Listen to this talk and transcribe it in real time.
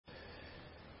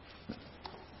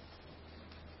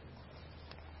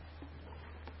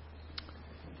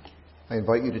I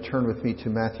invite you to turn with me to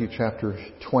Matthew chapter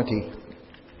 20.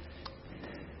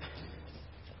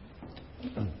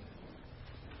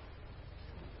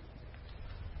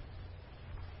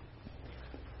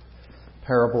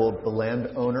 Parable of the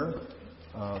landowner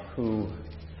who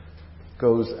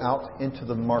goes out into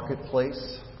the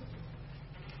marketplace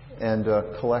and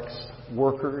collects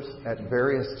workers at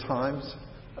various times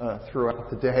throughout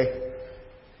the day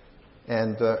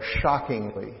and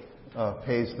shockingly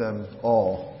pays them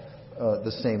all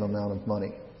the same amount of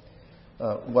money.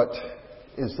 What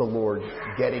is the Lord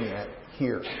getting at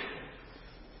here?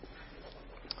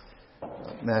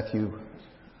 Matthew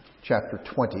chapter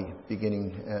 20,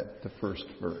 beginning at the first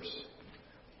verse.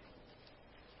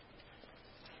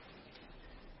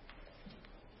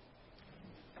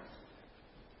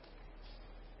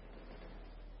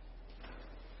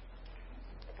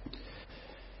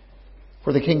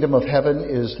 For the kingdom of heaven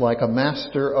is like a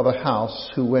master of a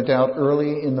house who went out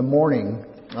early in the morning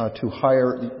to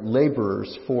hire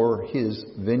laborers for his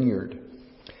vineyard.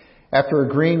 After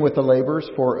agreeing with the laborers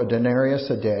for a denarius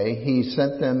a day, he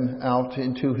sent them out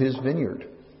into his vineyard.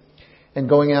 And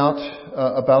going out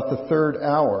about the third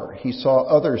hour, he saw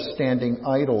others standing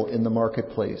idle in the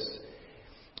marketplace.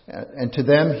 And to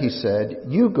them he said,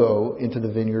 "You go into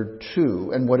the vineyard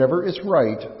too, and whatever is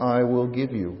right I will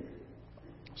give you."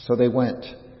 So they went.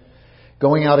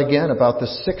 Going out again about the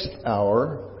sixth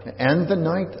hour and the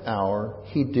ninth hour,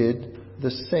 he did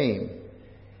the same.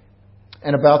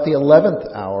 And about the 11th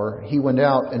hour, he went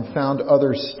out and found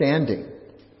others standing.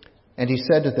 And he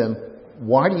said to them,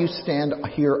 "Why do you stand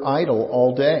here idle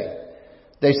all day?"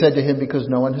 They said to him, "Because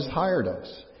no one has hired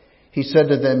us." He said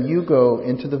to them, "You go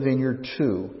into the vineyard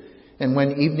too." And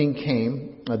when evening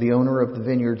came, the owner of the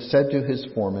vineyard said to his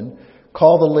foreman,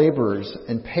 "Call the laborers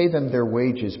and pay them their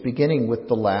wages, beginning with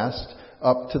the last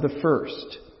up to the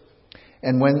first."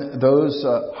 And when those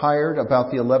hired about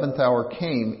the 11th hour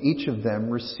came, each of them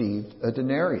received a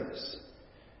denarius.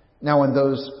 Now when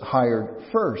those hired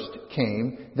first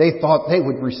came, they thought they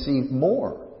would receive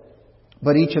more.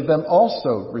 But each of them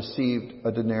also received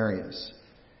a denarius.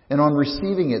 And on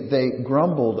receiving it, they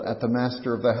grumbled at the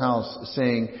master of the house,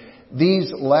 saying,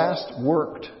 "These last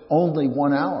worked only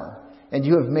 1 hour. And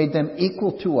you have made them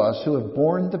equal to us who have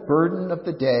borne the burden of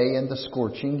the day and the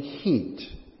scorching heat."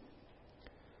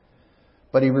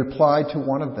 But he replied to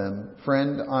one of them,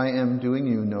 "Friend, I am doing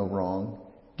you no wrong.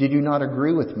 Did you not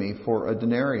agree with me for a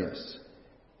denarius?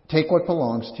 Take what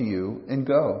belongs to you and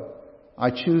go. I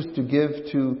choose to give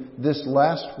to this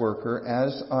last worker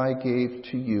as I gave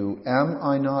to you. Am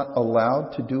I not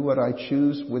allowed to do what I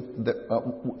choose with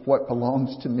what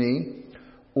belongs to me?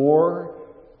 Or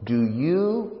do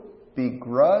you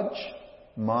begrudge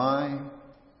my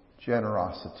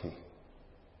generosity?"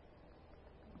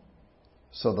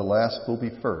 So the last will be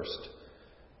first,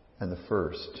 and the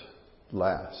first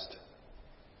last.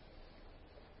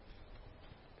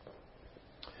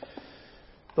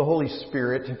 The Holy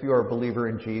Spirit, if you are a believer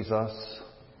in Jesus,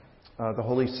 the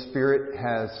Holy Spirit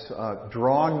has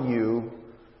drawn you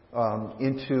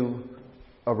into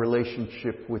a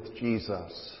relationship with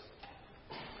Jesus.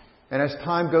 And as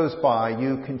time goes by,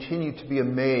 you continue to be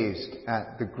amazed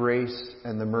at the grace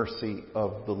and the mercy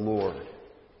of the Lord.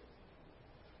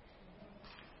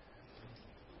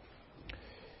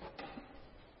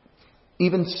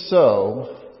 Even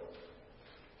so,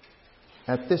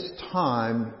 at this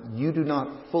time, you do not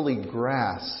fully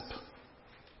grasp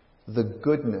the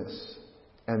goodness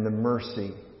and the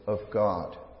mercy of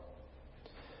God.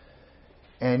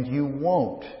 And you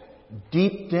won't,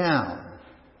 deep down,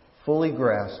 fully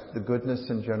grasp the goodness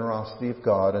and generosity of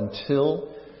God until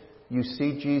you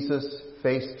see Jesus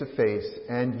face to face,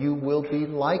 and you will be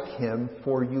like him,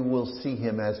 for you will see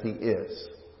him as he is.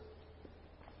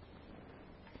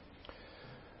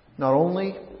 Not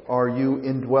only are you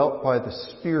indwelt by the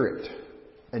Spirit,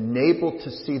 enabled to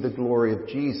see the glory of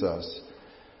Jesus,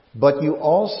 but you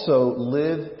also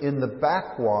live in the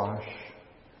backwash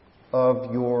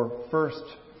of your first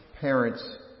parents'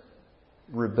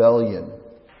 rebellion.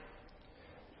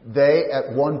 They,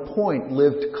 at one point,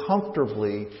 lived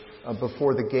comfortably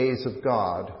before the gaze of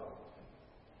God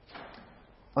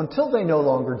until they no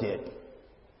longer did.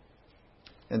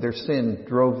 And their sin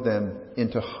drove them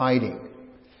into hiding.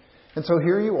 And so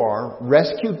here you are,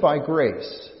 rescued by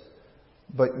grace,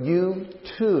 but you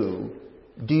too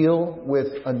deal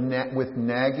with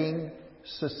nagging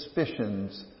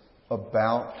suspicions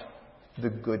about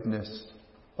the goodness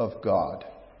of God.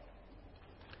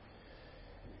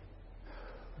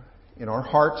 In our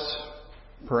hearts,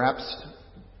 perhaps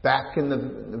back in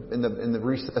the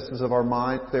recesses of our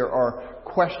mind, there are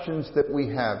questions that we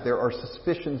have. There are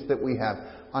suspicions that we have.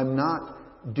 I'm not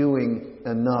doing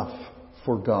enough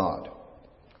for God.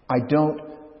 I don't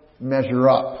measure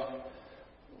up.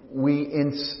 We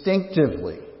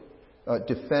instinctively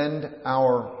defend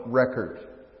our record.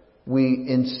 We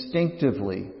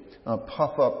instinctively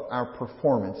puff up our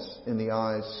performance in the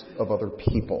eyes of other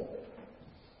people.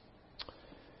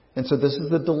 And so this is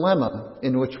the dilemma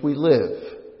in which we live.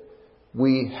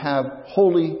 We have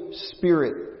Holy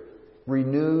Spirit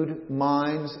renewed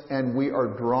minds, and we are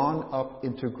drawn up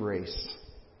into grace.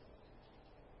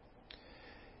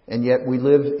 And yet we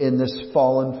live in this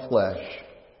fallen flesh,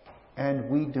 and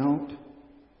we don't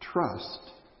trust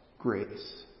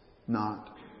grace, not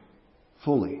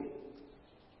fully.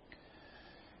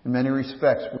 In many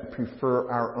respects, we prefer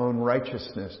our own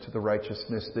righteousness to the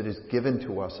righteousness that is given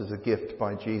to us as a gift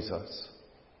by Jesus.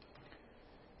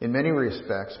 In many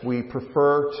respects, we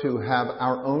prefer to have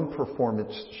our own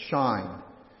performance shine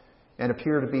and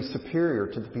appear to be superior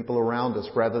to the people around us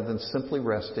rather than simply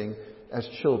resting as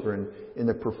children in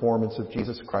the performance of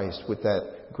Jesus Christ with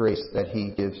that grace that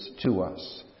He gives to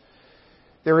us.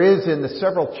 There is, in the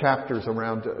several chapters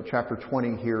around chapter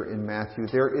 20 here in Matthew,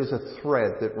 there is a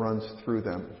thread that runs through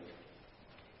them.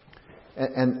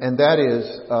 And that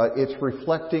is, it's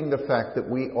reflecting the fact that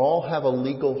we all have a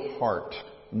legal heart,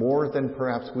 more than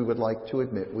perhaps we would like to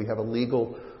admit. We have a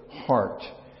legal heart.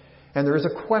 And there is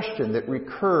a question that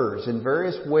recurs in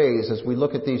various ways as we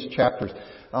look at these chapters.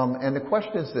 And the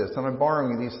question is this, and I'm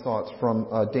borrowing these thoughts from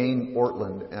Dane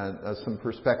Ortland and some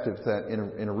perspectives that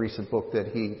in a recent book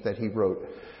that he wrote.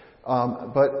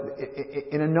 But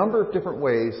in a number of different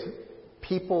ways,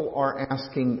 people are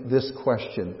asking this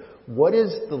question: what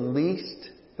is the least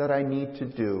that I need to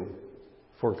do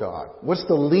for God? What's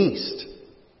the least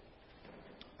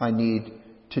I need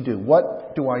to do?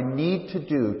 What do I need to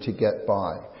do to get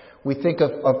by? We think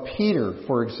of Peter,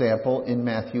 for example, in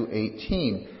Matthew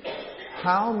 18.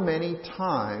 How many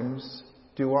times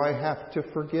do I have to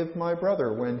forgive my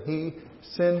brother when he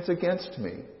sins against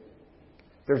me?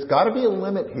 There's got to be a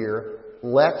limit here.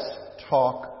 Let's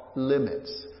talk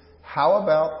limits. How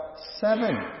about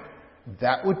 7?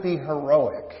 That would be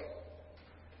heroic.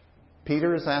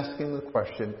 Peter is asking the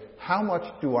question, how much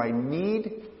do I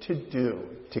need to do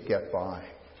to get by?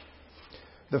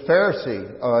 The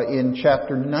Pharisee in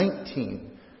chapter 19,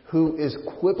 who is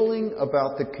quibbling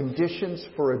about the conditions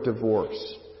for a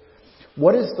divorce.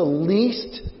 What is the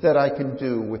least that I can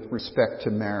do with respect to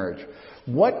marriage?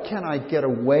 What can I get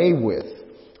away with?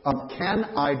 Can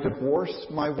I divorce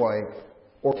my wife,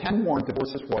 or can one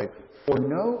divorce his wife for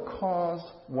no cause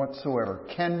whatsoever?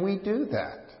 Can we do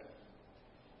that?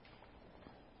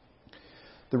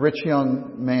 The rich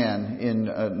young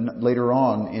man later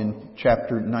on in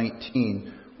chapter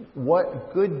 19,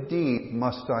 what good deed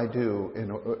must I do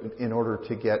in order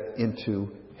to get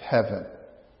into heaven?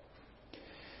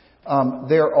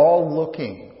 They're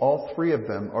all 3 of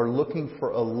them are looking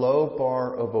for a low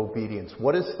bar of obedience.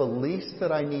 What is the least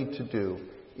that I need to do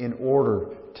in order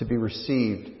to be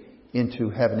received into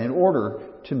heaven, in order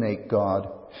to make God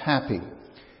happy?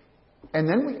 And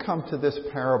then we come to this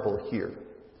parable here.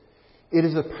 It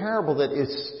is a parable that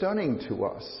is stunning to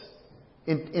us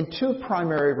in 2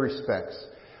 primary respects.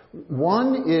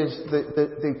 One is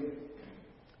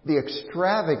the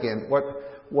extravagant,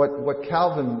 what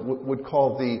Calvin would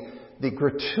call the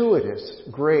gratuitous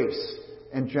grace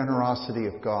and generosity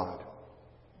of God.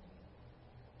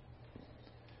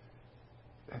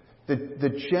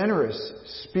 The generous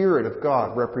Spirit of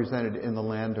God represented in the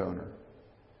landowner.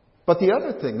 But the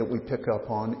other thing that we pick up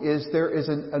on is there is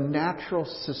a natural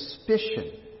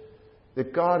suspicion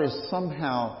that God is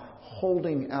somehow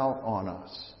holding out on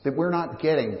us, that we're not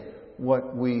getting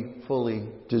what we fully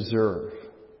deserve.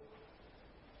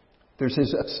 There's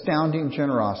His astounding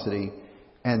generosity,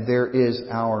 and there is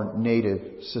our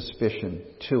native suspicion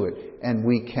to it, and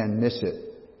we can miss it.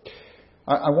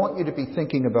 I want you to be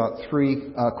thinking about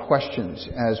 3 questions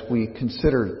as we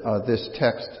consider this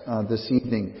text this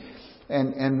evening,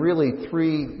 and really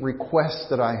 3 requests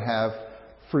that I have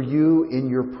for you in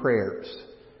your prayers.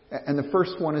 And the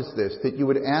first one is this, that you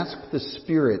would ask the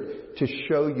Spirit to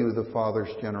show you the Father's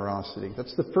generosity.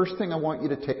 That's the first thing I want you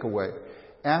to take away.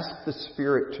 Ask the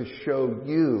Spirit to show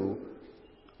you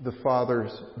the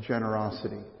Father's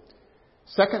generosity.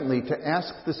 Secondly, to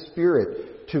ask the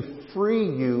Spirit to free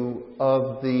you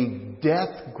of the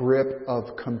death grip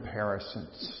of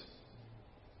comparisons.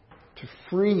 To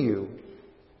free you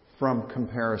from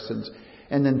comparisons.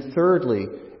 And then thirdly,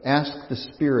 ask the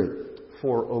Spirit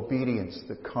for obedience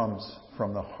that comes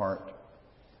from the heart.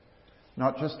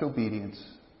 Not just obedience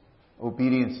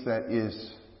that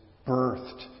is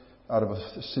birthed out of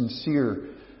a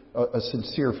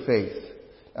sincere faith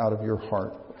out of your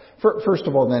heart. First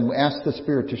of all, then, ask the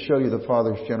Spirit to show you the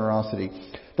Father's generosity.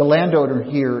 The landowner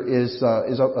here is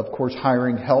of course,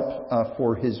 hiring help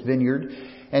for his vineyard.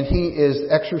 And he is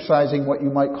exercising what you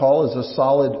might call as a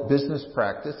solid business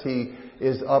practice. He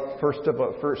is up first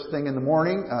thing in the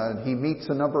morning. He meets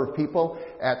a number of people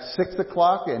at 6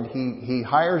 o'clock, and he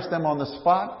hires them on the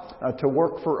spot to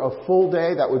work for a full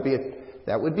day. That would be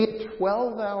a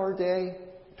 12-hour day,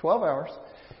 12 hours.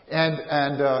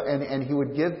 And he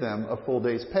would give them a full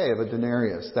day's pay of a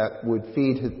denarius that would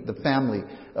feed the family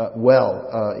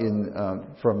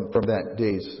from that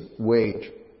day's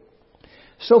wage.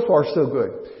 So far, so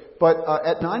good. But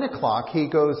at 9 o'clock, he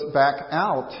goes back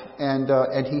out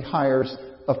and he hires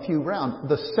a few rounds.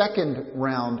 The second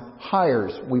round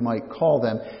hires, we might call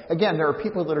them. Again, there are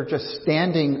people that are just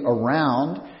standing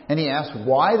around, and he asks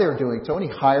why they're doing so,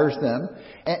 and he hires them.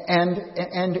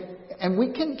 And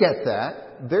we can get that.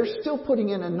 They're still putting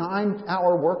in a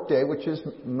 9-hour workday, which is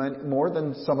more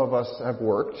than some of us have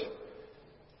worked.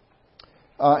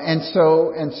 And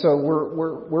so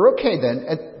we're okay then.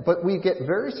 But we get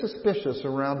very suspicious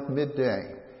around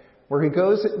midday, where he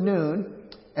goes at noon,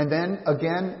 and then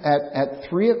again at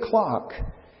 3 o'clock.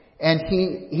 And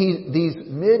these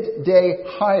midday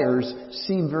hires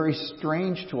seem very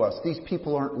strange to us. These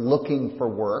people aren't looking for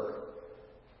work.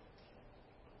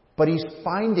 But he's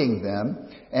finding them,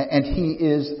 and he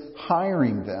is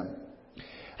hiring them.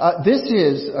 This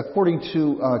is, according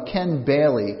to Ken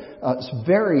Bailey,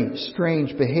 very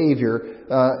strange behavior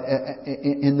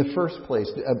in the first place.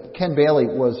 Ken Bailey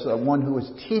was one who was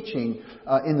teaching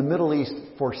in the Middle East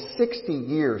for 60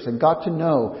 years and got to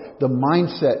know the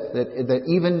mindset that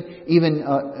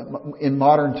even in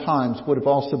modern times would have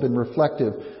also been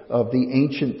reflective of the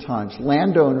ancient times.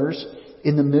 Landowners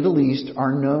in the Middle East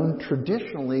are known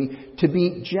traditionally to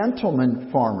be gentleman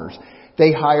farmers.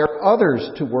 They hire others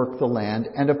to work the land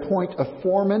and appoint a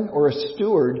foreman or a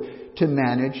steward to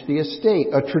manage the estate.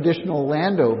 A traditional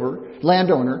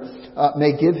landowner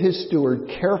may give his steward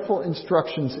careful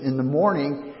instructions in the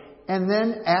morning and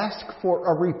then ask for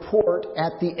a report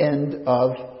at the end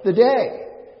of the day.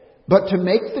 But to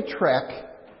make the trek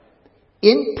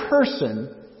in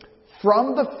person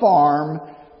from the farm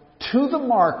to the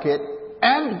market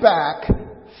and back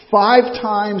 5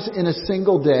 times in a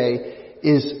single day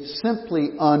is simply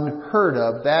unheard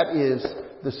of. That is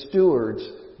the steward's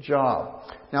job.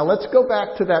 Now let's go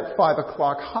back to that 5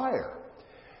 o'clock hire.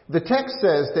 The text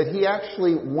says that he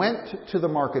actually went to the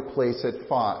marketplace at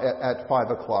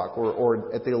 5 o'clock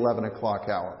or at the 11 o'clock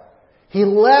hour. He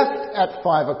left at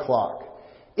 5 o'clock.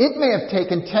 It may have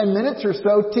taken 10 minutes or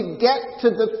so to get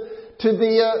to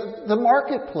the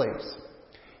marketplace.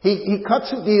 He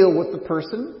cuts a deal with the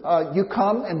person. You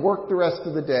come and work the rest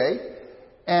of the day,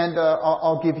 and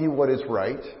I'll give you what is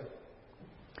right.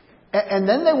 And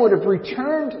then they would have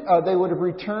returned. They would have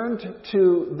returned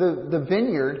to the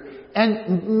vineyard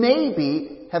and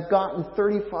maybe have gotten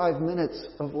 35 minutes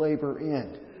of labor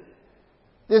in.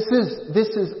 This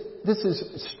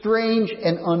is strange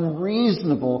and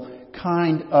unreasonable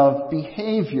kind of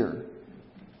behavior.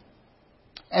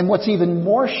 And what's even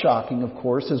more shocking, of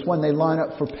course, is when they line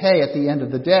up for pay at the end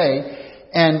of the day,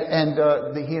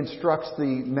 and he instructs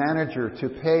the manager to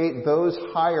pay those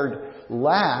hired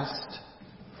last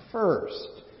first,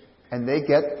 and they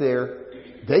get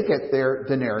their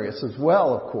denarius as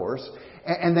well, of course.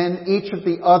 And then each of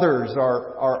the others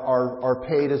are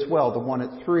paid as well. The one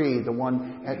at 3, the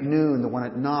one at noon, the one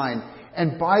at 9.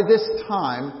 And by this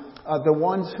time, the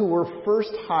ones who were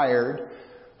first hired,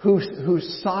 who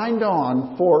signed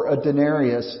on for a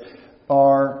denarius,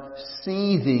 are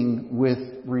seething with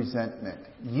resentment.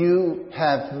 You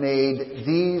have made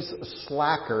these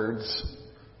slackers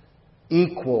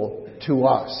equal to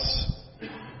us.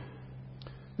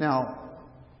 Now,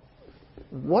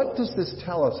 what does this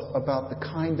tell us about the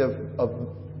kind of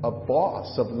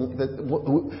boss?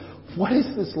 What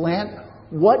is this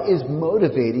what is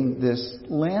motivating this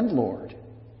landlord?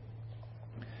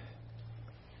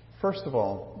 First of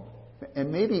all,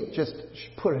 and maybe just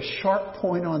put a sharp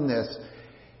point on this,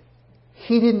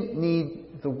 he didn't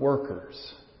need the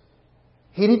workers.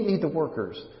 He didn't need the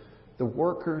workers. The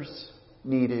workers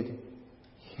needed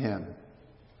him.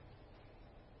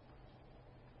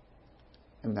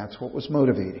 And that's what was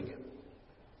motivating him.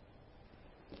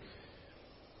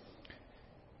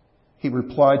 He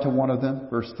replied to one of them,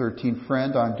 verse 13,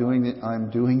 "Friend, I'm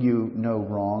doing you no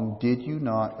wrong. Did you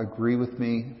not agree with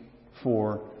me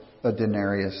for a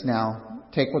denarius? Now,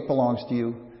 take what belongs to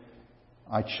you.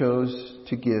 I chose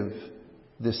to give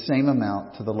the same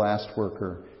amount to the last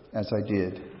worker as I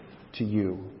did to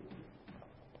you."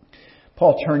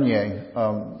 Paul Tournier,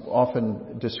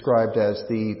 often described as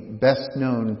the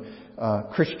best-known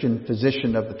Christian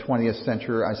physician of the 20th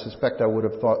century. I suspect I would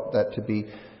have thought that to be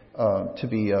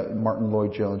Martin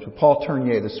Lloyd-Jones. But Paul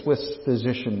Tournier, the Swiss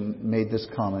physician, made this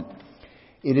comment: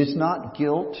 "It is not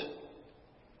guilt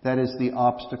that is the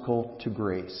obstacle to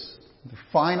grace. The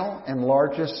final and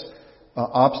largest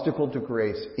obstacle to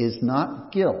grace is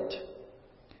not guilt.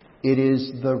 It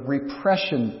is the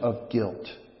repression of guilt.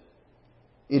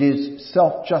 It is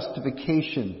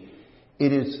self-justification.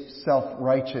 It is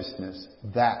self-righteousness.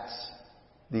 That's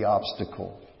the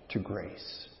obstacle to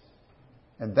grace."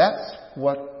 And that's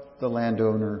what the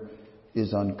landowner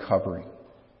is uncovering.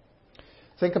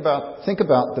 Think about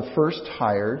the first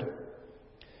hired.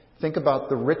 Think about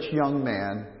the rich young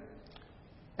man.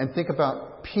 And think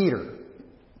about Peter,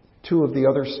 two of the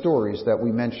other stories that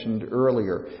we mentioned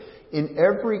earlier. In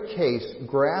every case,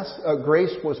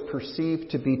 grace was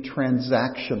perceived to be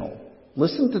transactional.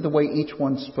 Listen to the way each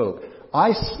one spoke.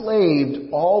 "I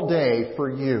slaved all day for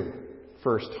you,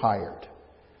 first hired.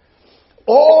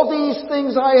 All these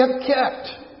things I have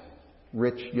kept,"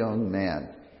 rich young man.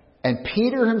 And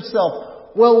Peter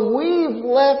himself, "Well, we've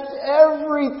left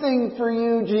everything for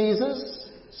you,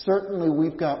 Jesus. Certainly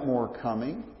we've got more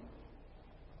coming."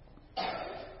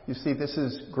 You see, this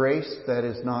is grace that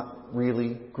is not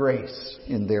really grace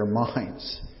in their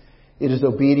minds. It is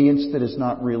obedience that is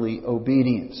not really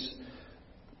obedience.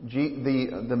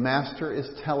 The Master is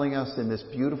telling us in this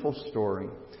beautiful story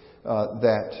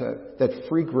that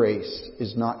free grace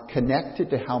is not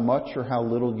connected to how much or how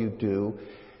little you do,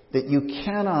 that you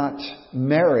cannot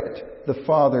merit the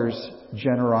Father's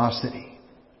generosity.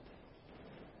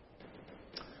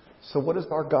 So what is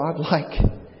our God like?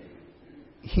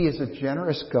 He is a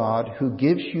generous God who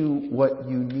gives you what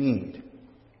you need.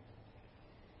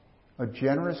 A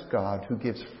generous God who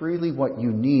gives freely what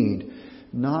you need,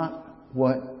 not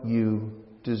what you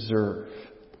deserve.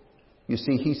 You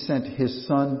see, He sent His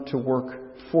Son to work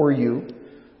for you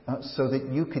so that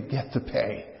you could get the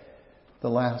pay. The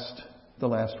last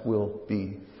will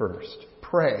be first.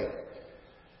 Pray,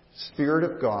 Spirit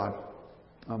of God,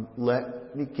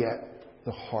 let me get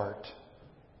the heart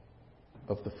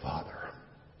of the Father.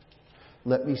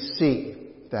 Let me see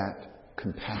that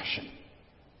compassion,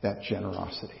 that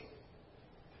generosity.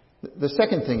 The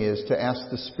second thing is to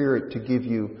ask the Spirit to give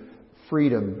you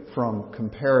freedom from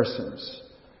comparisons,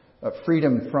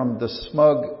 freedom from the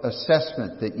smug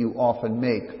assessment that you often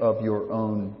make of your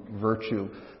own virtue.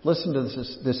 Listen to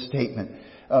this statement.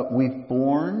 We've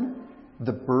borne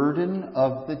the burden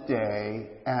of the day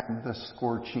and the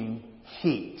scorching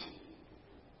heat.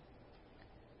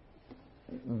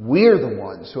 We're the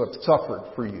ones who have suffered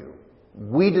for you.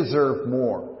 We deserve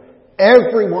more.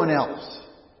 Everyone else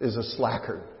is a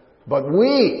slacker, but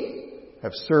we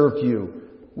have served you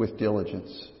with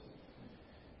diligence.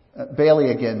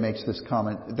 Bailey again makes this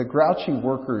comment. The grouchy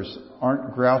workers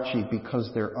aren't grouchy because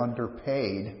they're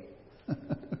underpaid.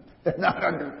 They're not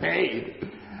underpaid.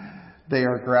 They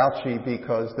are grouchy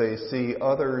because they see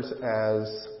others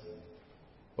as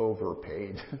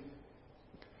overpaid,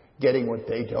 getting what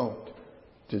they don't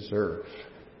deserve,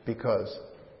 because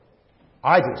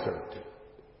I deserved it.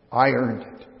 I earned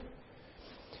it.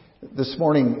 This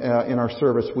morning in our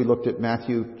service, we looked at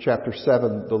Matthew chapter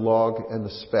 7, the log and the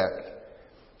speck.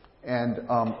 And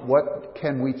what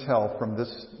can we tell from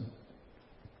this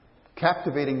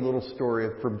captivating little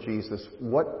story from Jesus?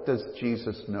 What does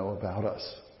Jesus know about us?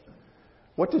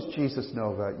 What does Jesus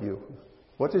know about you?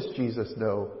 What does Jesus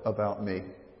know about me?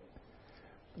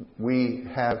 We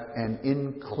have an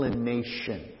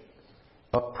inclination,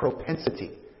 a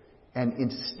propensity, an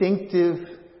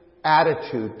instinctive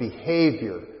attitude,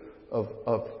 behavior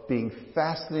of being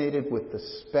fascinated with the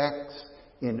specks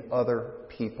in other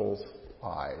people's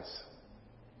eyes.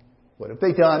 What have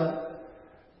they done?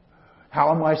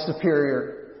 How am I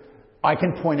superior? I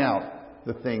can point out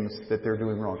the things that they're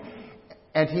doing wrong.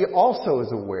 And he also is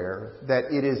aware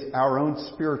that it is our own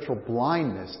spiritual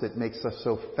blindness that makes us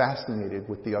so fascinated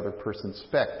with the other person's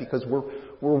speck, because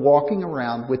we're walking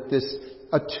around with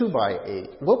a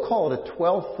 2x8. We'll call it a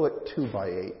 12-foot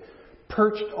 2x8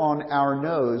 perched on our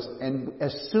nose and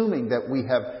assuming that we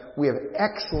have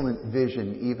excellent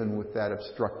vision even with that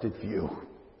obstructed view.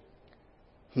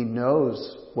 He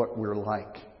knows what we're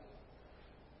like.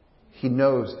 He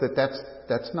knows that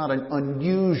that's not an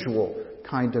unusual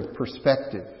kind of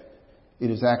perspective. It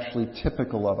is actually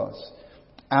typical of us.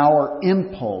 Our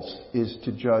impulse is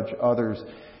to judge others.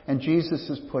 And Jesus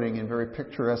is putting in very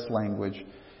picturesque language,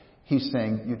 He's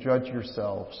saying, you judge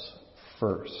yourselves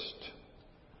first.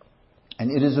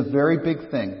 And it is a very big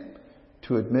thing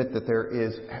to admit that there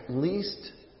is at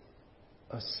least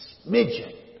a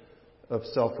smidgen of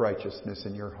self-righteousness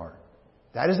in your heart.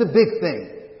 That is a big thing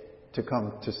to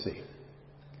come to see.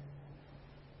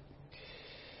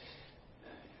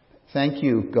 Thank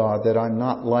you, God, that I'm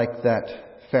not like that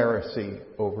Pharisee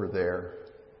over there,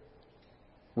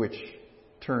 which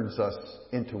turns us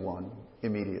into one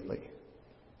immediately.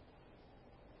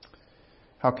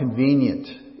 How convenient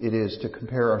it is to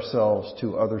compare ourselves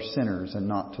to other sinners and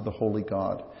not to the holy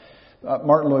God.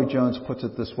 Martin Lloyd-Jones puts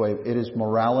it this way: it is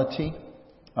morality,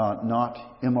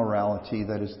 not immorality,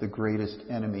 that is the greatest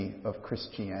enemy of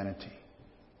Christianity.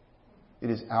 It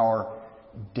is our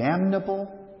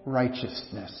damnable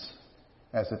righteousness,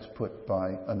 as it's put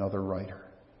by another writer.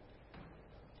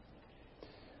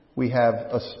 We have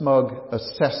a smug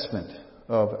assessment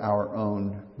of our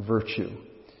own virtue.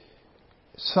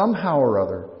 Somehow or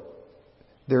other,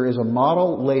 there is a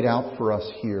model laid out for us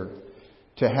here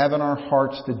to have in our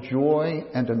hearts the joy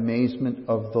and amazement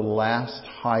of the last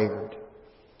hired.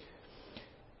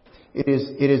 It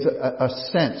is a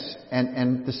sense,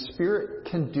 and the Spirit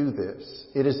can do this.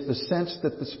 It is the sense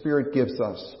that the Spirit gives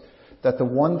us that the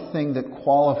one thing that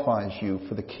qualifies you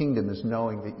for the kingdom is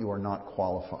knowing that you are not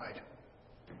qualified.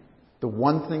 The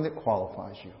one thing that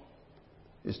qualifies you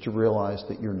is to realize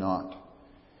that you're not.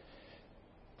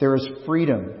 There is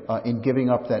freedom in giving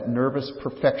up that nervous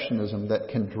perfectionism that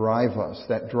can drive us,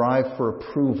 that drive for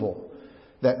approval,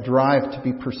 that drive to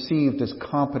be perceived as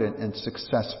competent and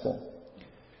successful.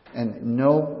 And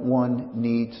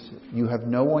you have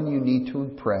no one you need to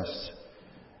impress.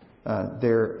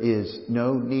 There is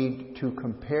no need to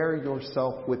compare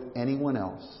yourself with anyone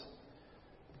else,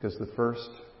 because the first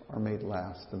are made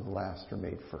last and the last are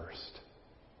made first.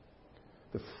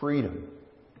 The freedom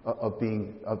of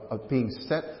being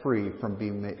set free from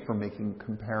making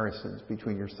comparisons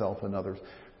between yourself and others.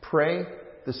 Pray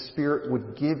the Spirit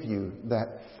would give you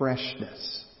that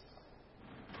freshness,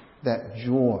 that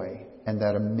joy, and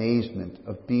that amazement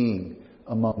of being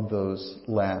among those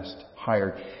last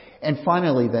hired. And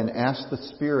finally, then, ask the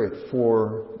Spirit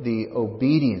for the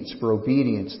obedience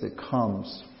that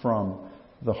comes from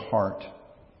the heart.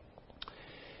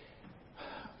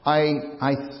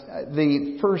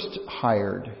 The first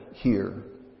hired here,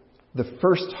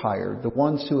 the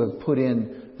ones who have put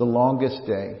in the longest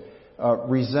day,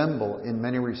 resemble in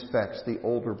many respects the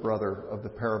older brother of the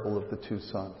parable of the two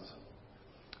sons.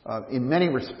 In many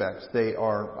respects, they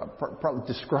are probably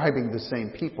describing the same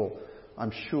people,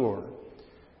 I'm sure.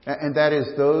 And that is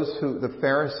the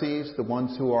Pharisees, the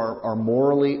ones who are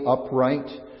morally upright,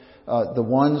 the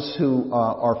ones who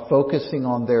are focusing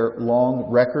on their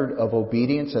long record of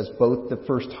obedience, as both the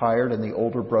first hired and the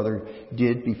older brother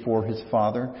did before his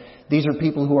father. These are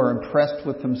people who are impressed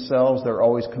with themselves. They're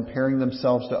always comparing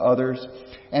themselves to others.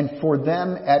 And for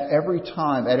them, at every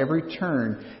time, at every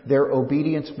turn, their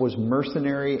obedience was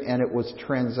mercenary and it was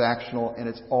transactional, and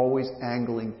it's always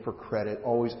angling for credit,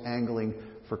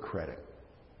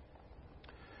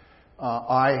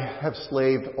 I have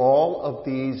slaved all of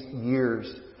these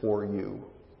years for you.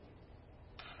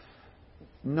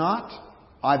 Not,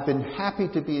 I've been happy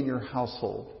to be in your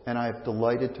household and I have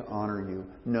delighted to honor you.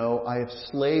 No, I have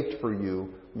slaved for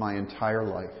you my entire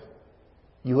life.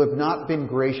 You have not been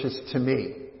gracious to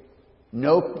me.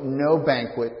 No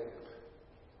banquet.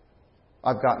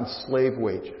 I've gotten slave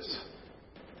wages.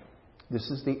 This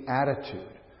is the attitude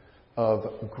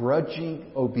of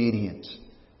grudging obedience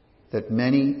that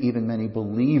even many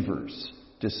believers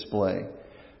display.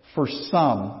 For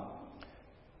some,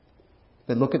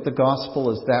 they look at the gospel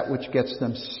as that which gets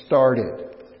them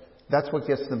started. That's what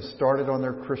gets them started on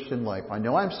their Christian life. I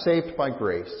know I'm saved by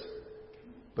grace,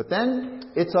 but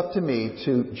then it's up to me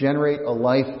to generate a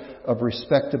life of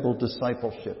respectable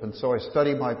discipleship. And so I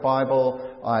study my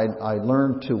Bible, I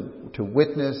learn to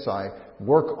witness, I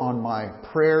work on my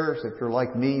prayers. If you're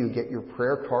like me, you get your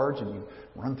prayer cards and you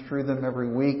run through them every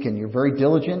week, and you're very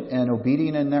diligent and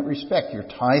obedient in that respect. You're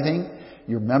tithing,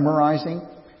 you're memorizing.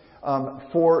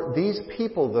 For these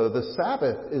people, though, the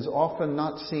Sabbath is often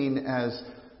not seen as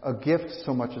a gift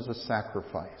so much as a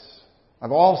sacrifice.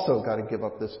 I've also got to give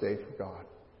up this day for God.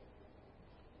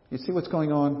 You see what's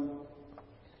going on?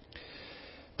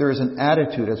 There is an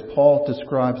attitude, as Paul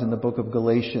describes in the book of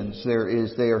Galatians,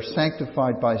 they are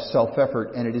sanctified by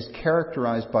self-effort, and it is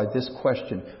characterized by this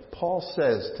question. Paul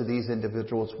says to these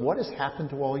individuals, what has happened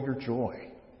to all your joy?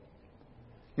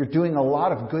 You're doing a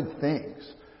lot of good things,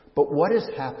 but what has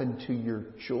happened to your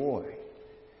joy?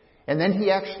 And then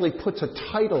he actually puts a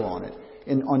title on it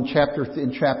in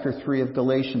chapter 3 of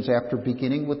Galatians. After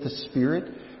beginning with the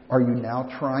Spirit, are you now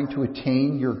trying to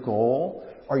attain your goal?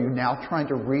 Are you now trying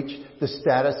to reach the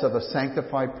status of a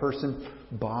sanctified person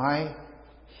by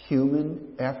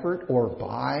human effort or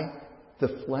by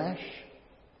the flesh.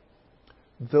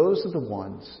 Those are the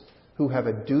ones who have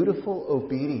a dutiful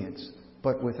obedience,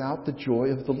 but without the joy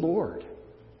of the Lord.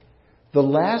 The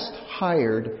last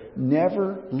hired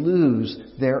never lose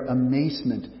their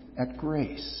amazement at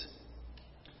grace.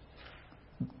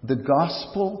 The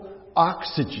gospel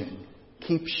oxygen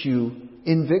keeps you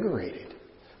invigorated.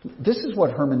 This is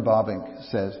what Herman Bavinck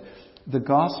says. The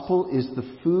gospel is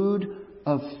the food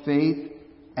of faith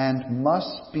and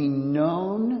must be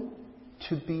known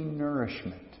to be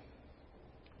nourishment.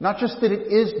 Not just that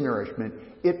it is nourishment,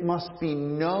 it must be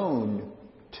known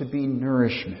to be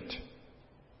nourishment.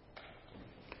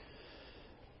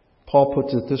 Paul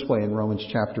puts it this way in Romans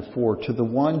chapter 4, to the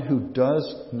one who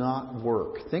does not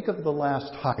work. Think of the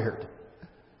last hired.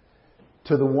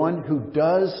 To the one who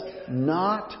does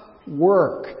not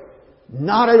work,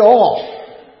 not at all,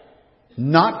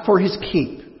 not for his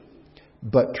keep,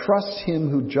 but trusts him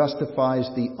who justifies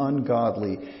the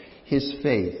ungodly, his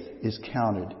faith is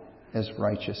counted as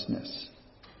righteousness.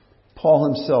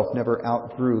 Paul himself never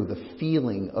outgrew the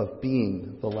feeling of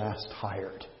being the last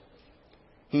hired.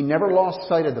 He never lost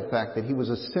sight of the fact that he was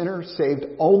a sinner saved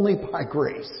only by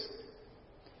grace.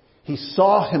 He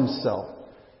saw himself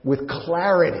with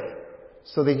clarity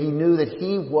so that he knew that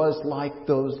he was like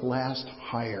those last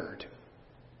hired.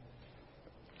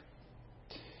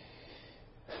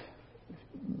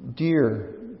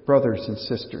 Dear brothers and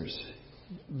sisters,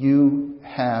 you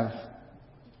have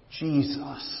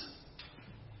Jesus.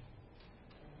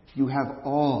 You have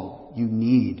all you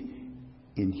need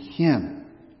in Him.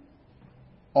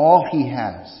 All He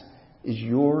has is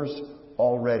yours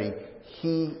already.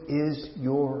 He is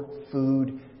your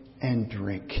food and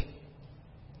drink.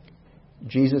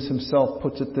 Jesus Himself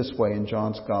puts it this way in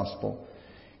John's Gospel.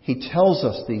 He tells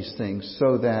us these things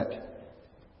so that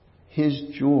His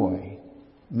joy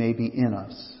may be in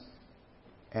us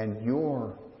and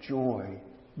your joy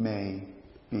may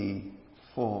be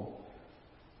full.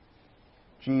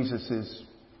 Jesus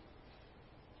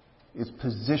is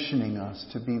positioning us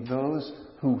to be those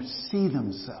who see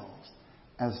themselves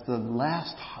as the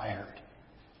last hired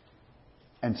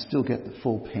and still get the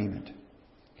full payment.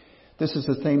 This is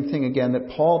the same thing again that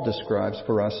Paul describes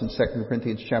for us in 2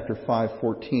 Corinthians chapter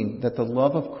 5:14, that the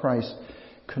love of Christ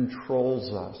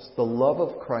controls us. The love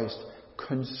of Christ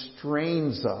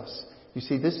constrains us. You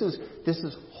see, this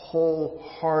is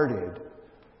wholehearted,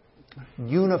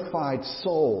 unified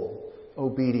soul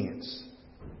obedience.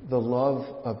 The love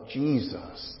of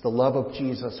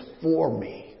Jesus for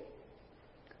me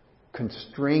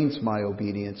constrains my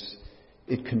obedience.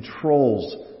 It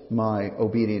controls my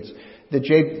obedience. The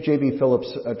J.B.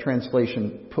 Phillips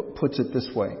translation puts it this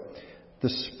way. The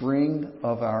spring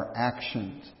of our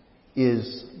actions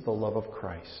is the love of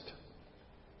Christ.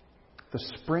 The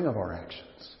spring of our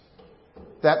actions.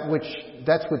 That's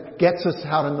what gets us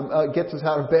out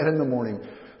of bed in the morning.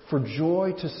 For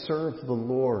joy to serve the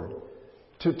Lord.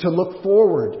 To look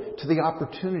forward to the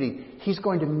opportunity. He's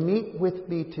going to meet with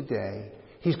me today.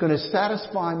 He's going to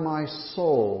satisfy my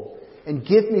soul and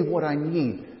give me what I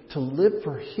need to live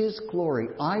for His glory.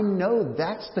 I know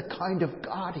that's the kind of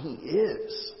God He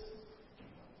is.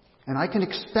 And I can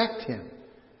expect Him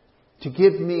to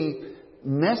give me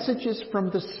messages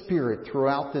from the Spirit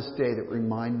throughout this day that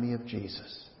remind me of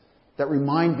Jesus. That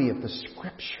remind me of the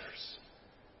Scriptures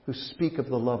who speak of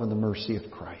the love and the mercy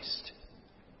of Christ.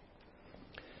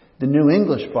 The New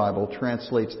English Bible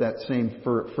translates that same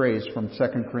phrase from 2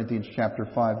 Corinthians chapter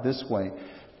 5 this way.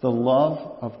 The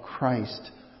love of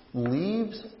Christ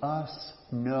leaves us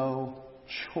no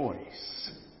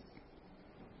choice.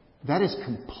 That is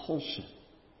compulsion.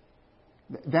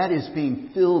 That is being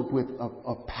filled with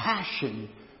a passion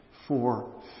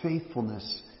for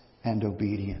faithfulness and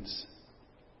obedience.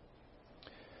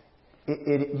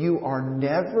 You are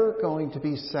never going to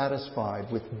be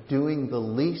satisfied with doing the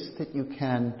least that you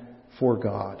can for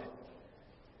God.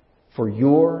 For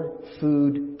your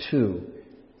food too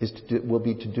will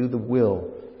be to do the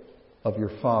will of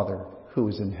your Father who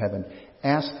is in heaven.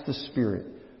 Ask the Spirit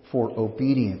for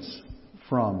obedience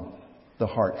from the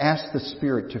heart. Ask the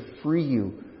Spirit to free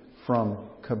you from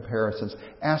comparisons.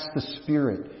 Ask the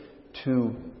Spirit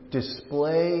to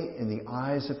display in the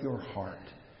eyes of your heart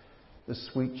the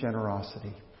sweet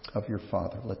generosity of your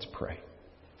Father. Let's pray.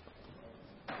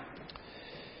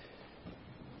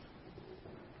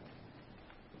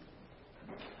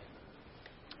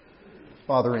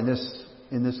 Father, in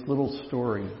this little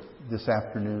story this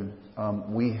afternoon,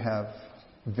 we have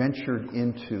ventured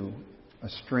into a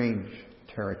strange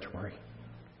territory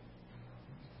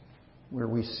where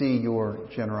we see your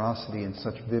generosity in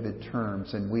such vivid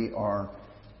terms, and we are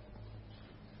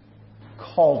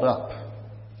called up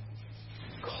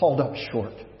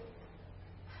short,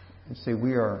 and say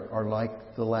we are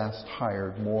like the last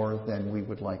hired more than we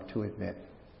would like to admit.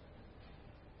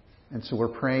 And so we're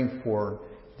praying for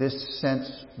this sense,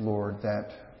 Lord, that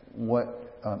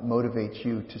what motivates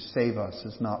you to save us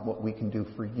is not what we can do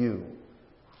for you,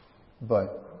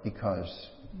 but because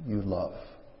you love.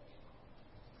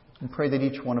 And pray that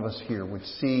each one of us here would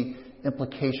see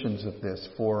implications of this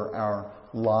for our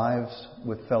lives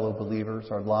with fellow believers,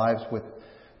 our lives with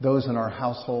those in our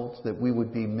households, that we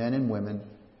would be men and women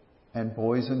and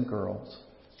boys and girls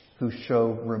who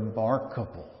show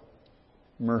remarkable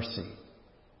mercy,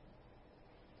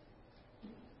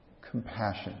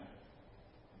 compassion,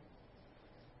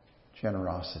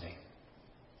 generosity,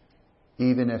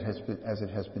 even as it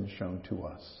has been shown to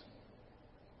us.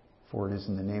 For it is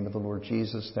in the name of the Lord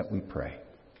Jesus that we pray.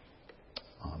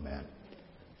 Amen.